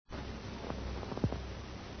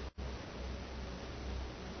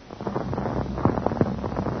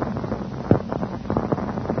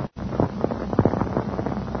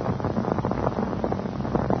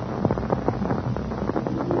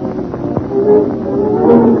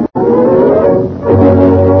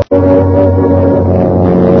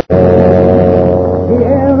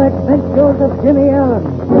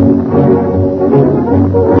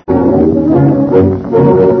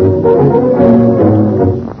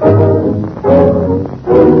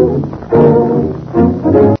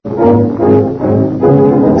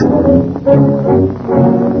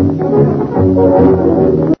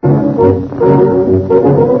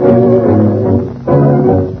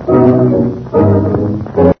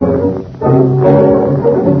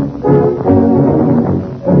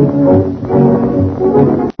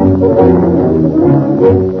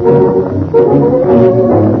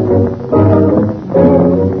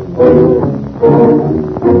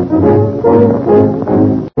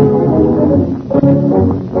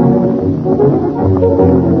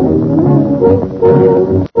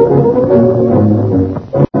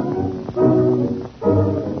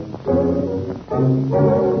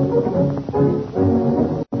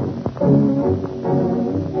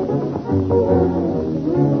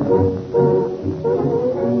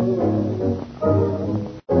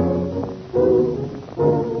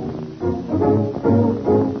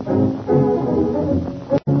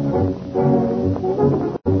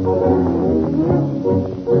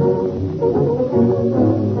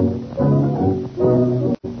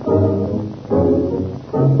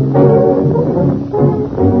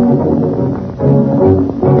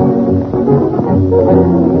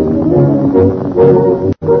And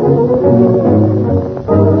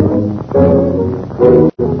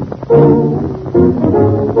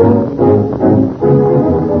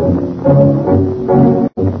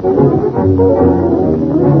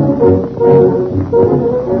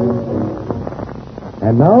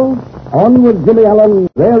now, on with Jimmy Allen's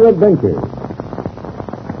Rare Adventures.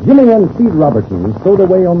 Jimmy and Steve Robertson stowed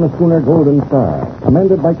away on the schooner Golden Star,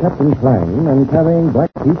 commanded by Captain Klang and carrying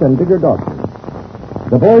Blackfeet and Digger Dawson.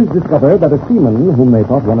 The boys discover that a seaman, whom they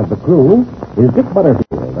thought one of the crew, is Dick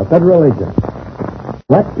Butterfield, a federal agent.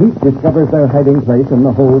 Blackfeet discovers their hiding place in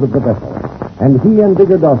the hold of the vessel, and he and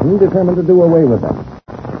Digger Dawson determine to do away with them.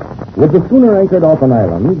 With the schooner anchored off an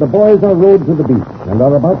island, the boys are rowed to the beach and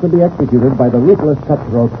are about to be executed by the ruthless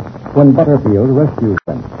cutthroats when Butterfield rescues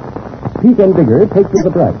them. Pete and Digger take to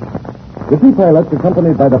the bridge. The two pilots,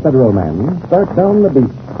 accompanied by the federal man, start down the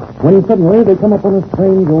beach, when suddenly they come upon a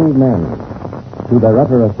strange old man. To their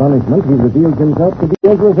utter astonishment, he reveals himself to be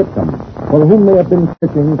Ezra Whitcomb, for whom they have been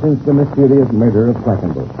searching since the mysterious murder of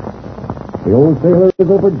Quackenbush. The old sailor is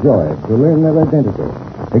overjoyed to learn their identity,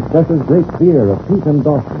 expresses great fear of Pete and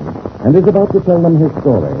Dawson, and is about to tell them his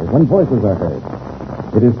story when voices are heard.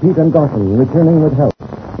 It is Pete and Dawson returning with help,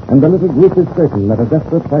 and the little group is certain that a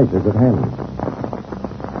desperate fight is at hand.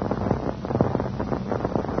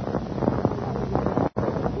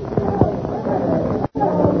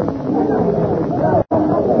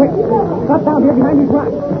 Quick, stop down here behind these rocks.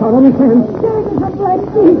 It's all on his hands. There's a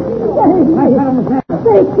Blackfeet. Right on his hands.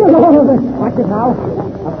 They kill all of us. Watch it now.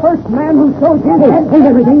 The first man who shows his head. Hold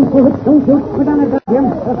everything. Don't shoot. Put on a gun, Jim.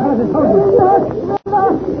 The fellow's a soldier.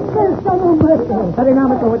 No. There's some mercy. Steady now,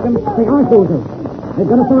 Mr. Whitcomb. They are soldiers. They're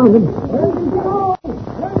going to surround him.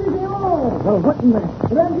 Well, what in the...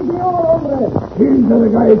 These are the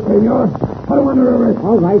guys, senor. Put them under arrest.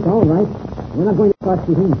 All right. We're not going to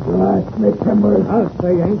prosecute him. Smith Timbers. I'll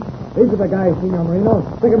say you ain't. These are the guys, Senor Marino.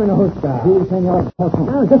 Stick them in the hosta. Si, senor.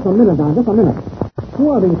 Now, just a minute. Who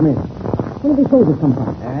are these men? Where did these soldiers come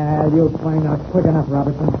from? You'll find out quick enough,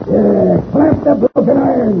 Robertson. Yeah, clamp the broken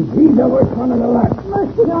iron. He's the worst one of the lot.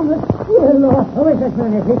 Mercy on us. Dear Lord. Who is this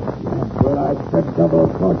man, Hippie? Well, I said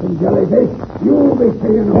double-crossing jellyfish. You'll be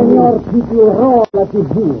seeing who. Senor Pete, you roll like you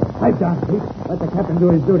do. Pipe down, Pete. Let the captain do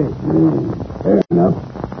his duty. Fair enough.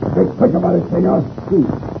 Be quick about it, senor.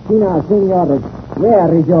 Now, senor,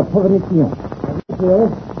 where is your permission?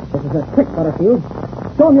 Butterfield, this is a trick, Butterfield.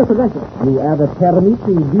 Show me your credentials. You have a permit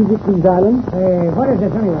to visit these islands? What is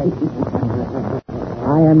this, anyway?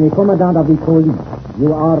 I am the commandant of the police.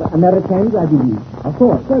 You are Americans, I believe. Of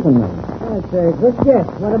course, certainly. That's a good guess.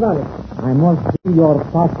 What about it? I must see your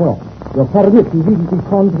passport. Your permit to visit this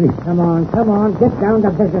country. Come on. Get down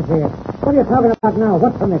to business here. What are you talking about now?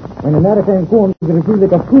 What permit? When Americans go to the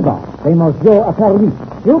Republic of Cuba, they must show a permit.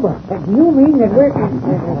 Cuba? You mean that we're...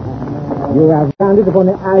 You have landed upon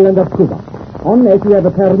the island of Cuba. Unless you have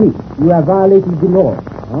a permit, you have violated the law.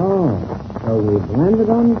 Oh, so we've landed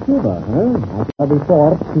on Cuba, huh? I shall be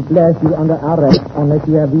forced to place you under arrest unless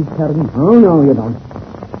you have these permits. Oh, no, you don't.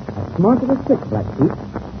 As smart as a trick, Blackfeet,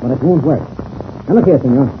 but it won't work. Now, look here,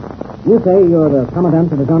 senor. You say you're the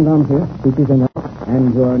commandant of the gendarmes here? Si, senor.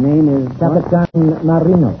 And your name is Capitan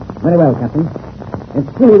Marino. Very well, Captain.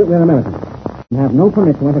 It's true that we're Americans and have no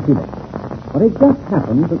permit to enter Cuba. But it just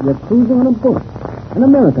happens that we're cruising on a boat, an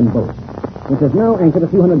American boat, which is now anchored a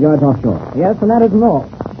few hundred yards offshore. Yes, and that isn't all.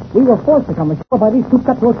 We were forced to come ashore by these two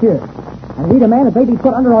cutthroats here, and we demand that they be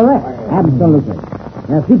put under arrest. Absolutely.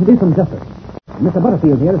 Now, see to do some justice. Mr.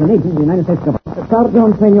 Butterfield here is an agent of the United States government.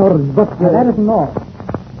 Pardon, senor, but... that isn't all.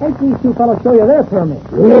 Make these two fellows show you their permit.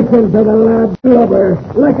 Listen to the lad blubber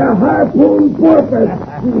like a harpoon porpoise.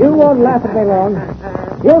 You won't laugh at me long.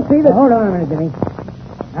 You'll see that... Hold on a minute, Jimmy.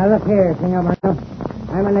 Now, look here, Senor Marino.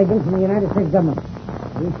 I'm an agent from the United States government.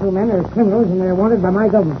 These two men are criminals, and they're wanted by my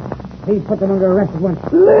government. Please put them under arrest at once.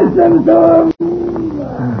 Listen to him!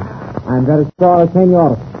 I'm very sorry,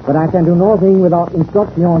 senor, but I can do nothing without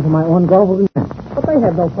instruction to my own government. But they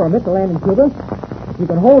have no permit to land in Cuba. If you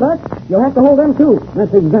can hold us, you'll have to hold them, too.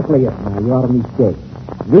 That's exactly it. Now, you are a mistake.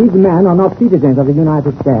 These men are not citizens of the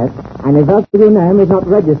United States, and the vessel your name is not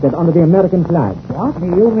registered under the American flag. What? Do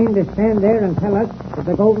you mean to stand there and tell us that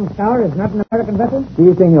the Golden Star is not an American vessel?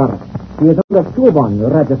 Si, senor. She is under Cuban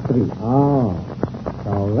registry. Oh,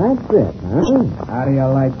 so that's it, huh? How do you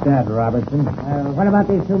like that, Robertson? What about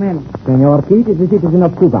these two men? Senor Pete is a citizen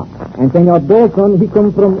of Cuba, and Senor Dawson, he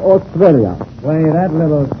comes from Australia. Play that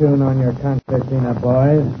little tune on your concertina,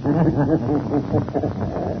 boys.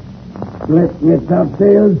 Split your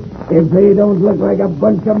topsails if they don't look like a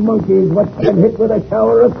bunch of monkeys what's been hit with a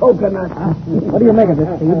shower of coconuts. What do you make of this,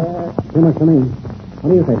 Steve? Too much for me. What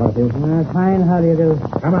do you say, Butterfield? Fine, how do you do?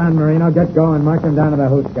 Come on, Marino, get going. March him down to the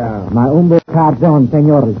hoosgow. My umbo pardon,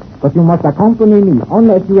 senores. But you must accompany me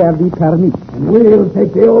unless you have the permit. And we'll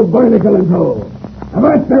take the old barnacle in tow.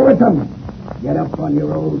 Avast there with them. Get up on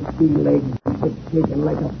your old sea legs and quit shaking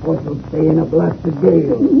like a fossil stay in a blasted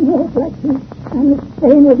gale. No, Blackie. I'm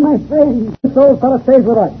staying with my friend. This old fella stays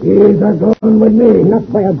with us. He's a-going with me.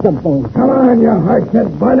 Not by a jump bone. Come on, you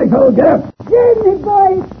hard-head barnacle. Get up. Save me,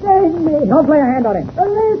 boys. Save me. Don't lay a hand on him.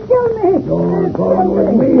 They'll kill me. You're going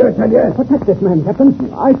with me, I tell you. Protect this man,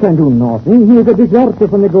 Captain. I can do nothing. He is a deserter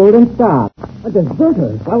from the Golden Star. A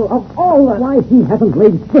deserter? Well, of all the... Why, he hasn't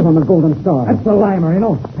laid foot on the Golden Star. That's a lie,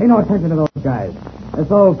 Marino. Pay no attention to those guys.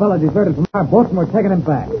 This old fella deserted from our boat and we're taking him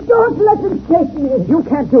back. Don't let them take me. You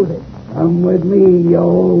can't do this. Come with me, you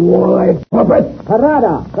old wall-eyed puppet.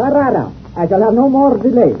 Parada. I shall have no more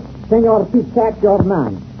delay. Senor Pichac, your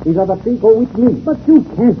man. These other three go with me. But you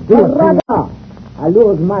can't do it. Parada. I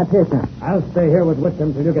lose my patience. I'll stay here with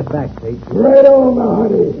Whitcomb till you get back, Pete. Right over,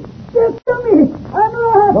 honey. Get to me. I'm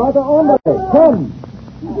lost. Brother Hombre, come.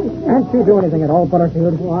 Can't you do anything at all,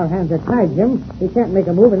 Butterfield? Well, our hands are tied, Jim. We can't make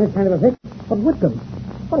a move in this kind of a fix. But Whitcomb,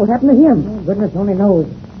 what'll happen to him? Oh, goodness only knows.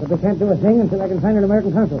 But we can't do a thing until I can find an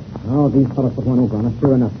American consul. Oh, these fellows put one over on us,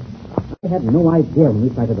 sure enough. I had no idea when we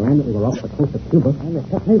tried to land that we were off the coast of Cuba. And it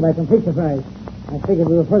took me by complete surprise. I figured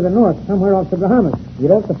we were further north, somewhere off the Bahamas. You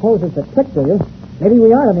don't suppose it's a trick, do you? Maybe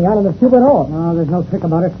we are on the island of Cuba at all. No, there's no trick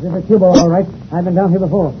about it. This is Cuba, all right. I've been down here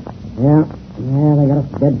before. Yeah, they got us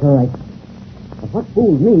dead to rights. But what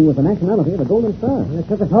fooled me was the nationality of the Golden Star. It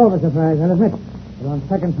took us all by surprise, I'll admit. But on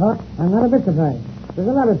second thought, I'm not a bit surprised. There's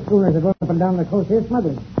a lot of schooners that run up and down the coast here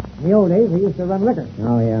smuggling. In the old days, we used to run liquor.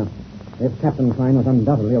 Oh, yeah. This Captain Klein was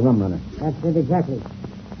undoubtedly a rum runner. That's it, exactly.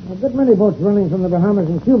 A good many boats running from the Bahamas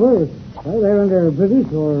and Cuba, well, they're under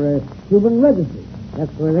British or Cuban registry.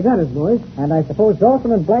 That's where they got us, boys. And I suppose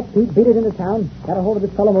Dawson and Black Pete beat it into town, got a hold of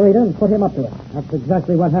this fellow Marina, and put him up to it. That's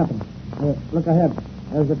exactly what happened. Look ahead.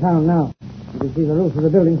 There's the town now. You can see the roofs of the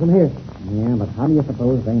building from here. Yeah, but how do you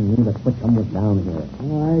suppose they knew that Whitcomb was down here?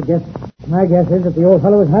 Well, my guess is that the old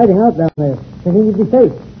fellow was hiding out down there, thinking he'd be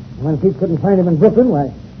safe. And when Pete couldn't find him in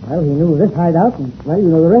Brooklyn, he knew this hideout, and, you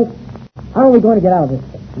know the rest. How are we going to get out of this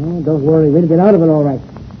thing? Oh, don't worry, we'll get out of it all right.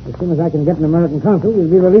 As soon as I can get an American consul, we'll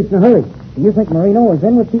be released in a hurry. Do you think Marino was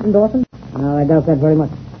in with Pete and Dawson? No, I doubt that very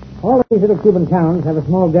much. All of these little Cuban towns have a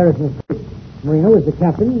small garrison. Marino is the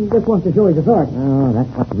captain. He just wants to show his authority. Oh, that's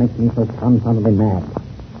what makes me so confoundedly mad.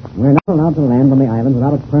 We're not allowed to land on the island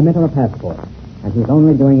without a permit or a passport. And he's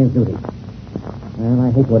only doing his duty. Well,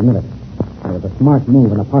 I hate to admit it. It was a smart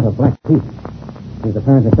move on the part of Black Pete. He's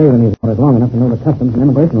apparently sailed in these waters long enough to know the customs and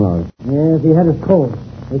immigration laws. Yes, he had us cold.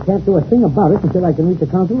 We can't do a thing about it until I can reach the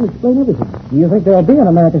consul and explain everything. Do you think there'll be an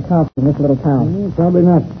American consul in this little town? Probably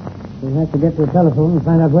not. We'll have to get to a telephone and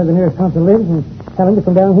find out where the nearest consul lives and tell him to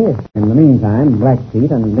come down here. In the meantime, Black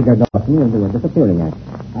Pete and Digger Dawson will do a disappearing act.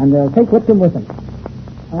 And they'll take Whitcomb with them.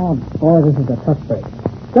 Oh, boy, this is a tough break.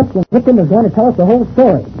 Just when Whitcomb is going to tell us the whole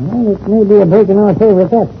story. Well, it may be a break in our favor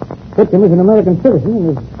at that. Whitcomb is an American citizen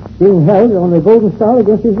and is being held on the Golden Star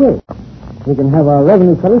against his will. We can have our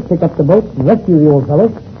revenue fellows pick up the boat and rescue the old fellow,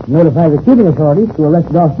 notify the Cuban authorities to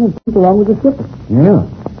arrest Dawson and take along with the skipper. Yeah,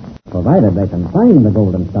 provided they can find the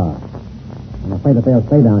Golden Star. I'm afraid that they'll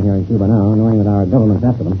stay down here in Cuba now, knowing that our government's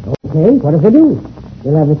after them. Okay, what if they do?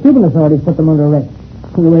 We'll have the Cuban authorities put them under arrest.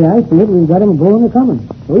 The way I see it, we've got them blowing the coming.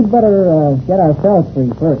 We'd better get ourselves free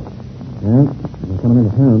first. Yeah, we're coming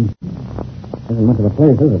into town. Isn't much of a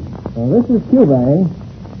place, is it? Well, this is Cuba, eh?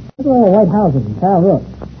 Look at all the white houses and tiled roofs.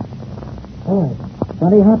 Boy,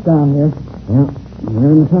 plenty hot down here. Yeah,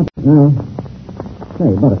 we're in the tropics now.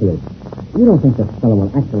 Say, Butterfield, you don't think this fellow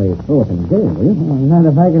will actually throw us in jail, will you? Well, not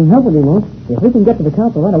if I can help it, he won't. If we can get to the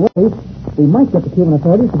consul right away, we might get the Cuban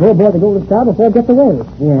authorities to go aboard the Golden Star before it gets away.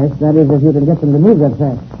 Yes, that is if you can get them to move that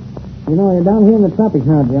fast. You know, you're down here in the tropics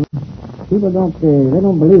now, Jim. People don't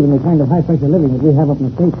believe in the kind of high-pressure living that we have up in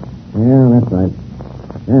the States. Yeah, that's right.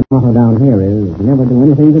 Their motto down here is, never do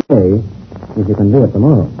anything today if you can do it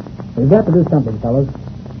tomorrow. We've got to do something, fellows.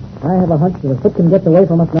 I have a hunch that if Whitcomb gets away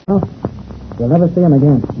from us now, we'll never see him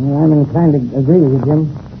again. Well, I'm inclined to agree with you,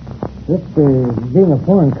 Jim. This, being a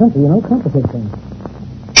foreign country, complicates things.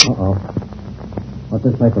 Uh-oh. What's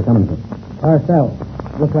this place we're coming to? Ourselves.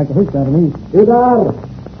 Looks like a hoosgow to me. Udar!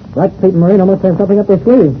 Black Pete and Marino must have something up their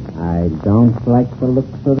sleeves. I don't like the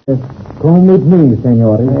looks of this. Come with me,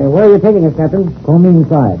 senores. Where are you taking us, Captain? Come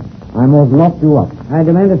inside. I must lock you up. I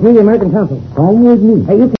demand to see the American consul. Come with me.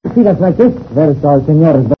 Hey, you can't treat us like this. Very sorry,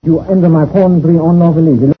 senores, but you enter my country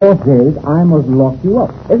unlawfully. The law says I must lock you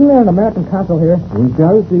up. Isn't there an American consul here? We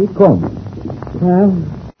shall see. Come. Well,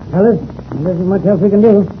 Fellas, there isn't much else we can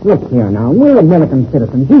do. Look here now. We're American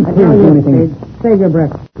citizens. You can't do anything. Save your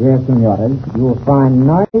breath. Yes, senores. You'll find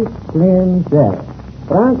nice, slim shell.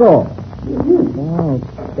 Franco. Oh,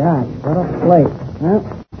 gosh, what a place.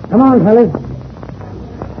 Well, come on, fellas.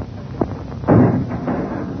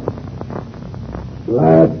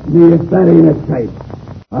 Blast me if that ain't a sight.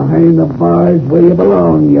 Behind the bars where you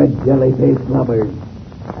belong, you jelly-faced lubbers.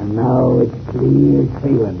 And now it's clear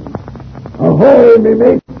sailing. Ahoy, me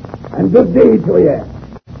mate, and good day to you.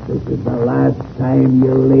 This is the last time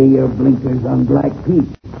you'll lay your blinkers on Black Pete.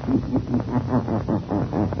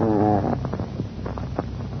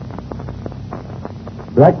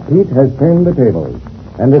 Black Pete has turned the tables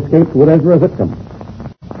and escaped with Ezra Whitcomb.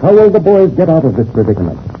 How will the boys get out of this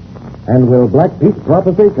predicament? And will Black Pete's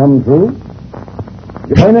prophecy come true?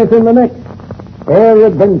 Join us in the next Air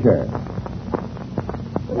Adventure.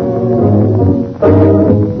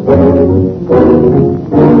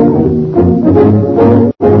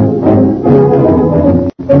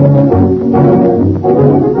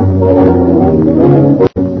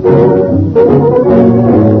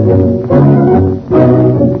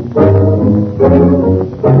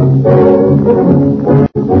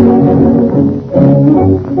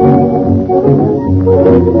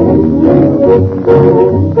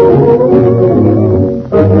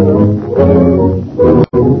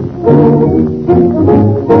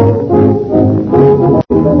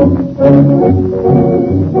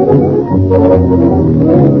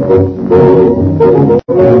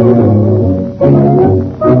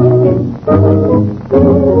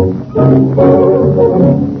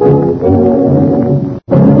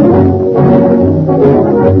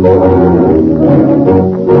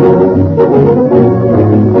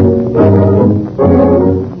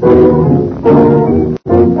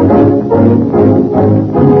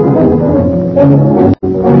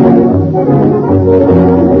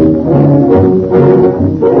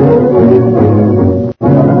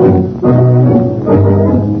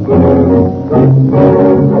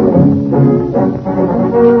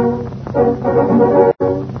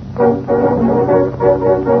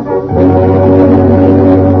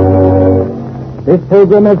 This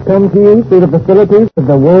program has come to you through the facilities of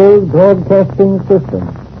the World Broadcasting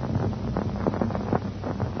System.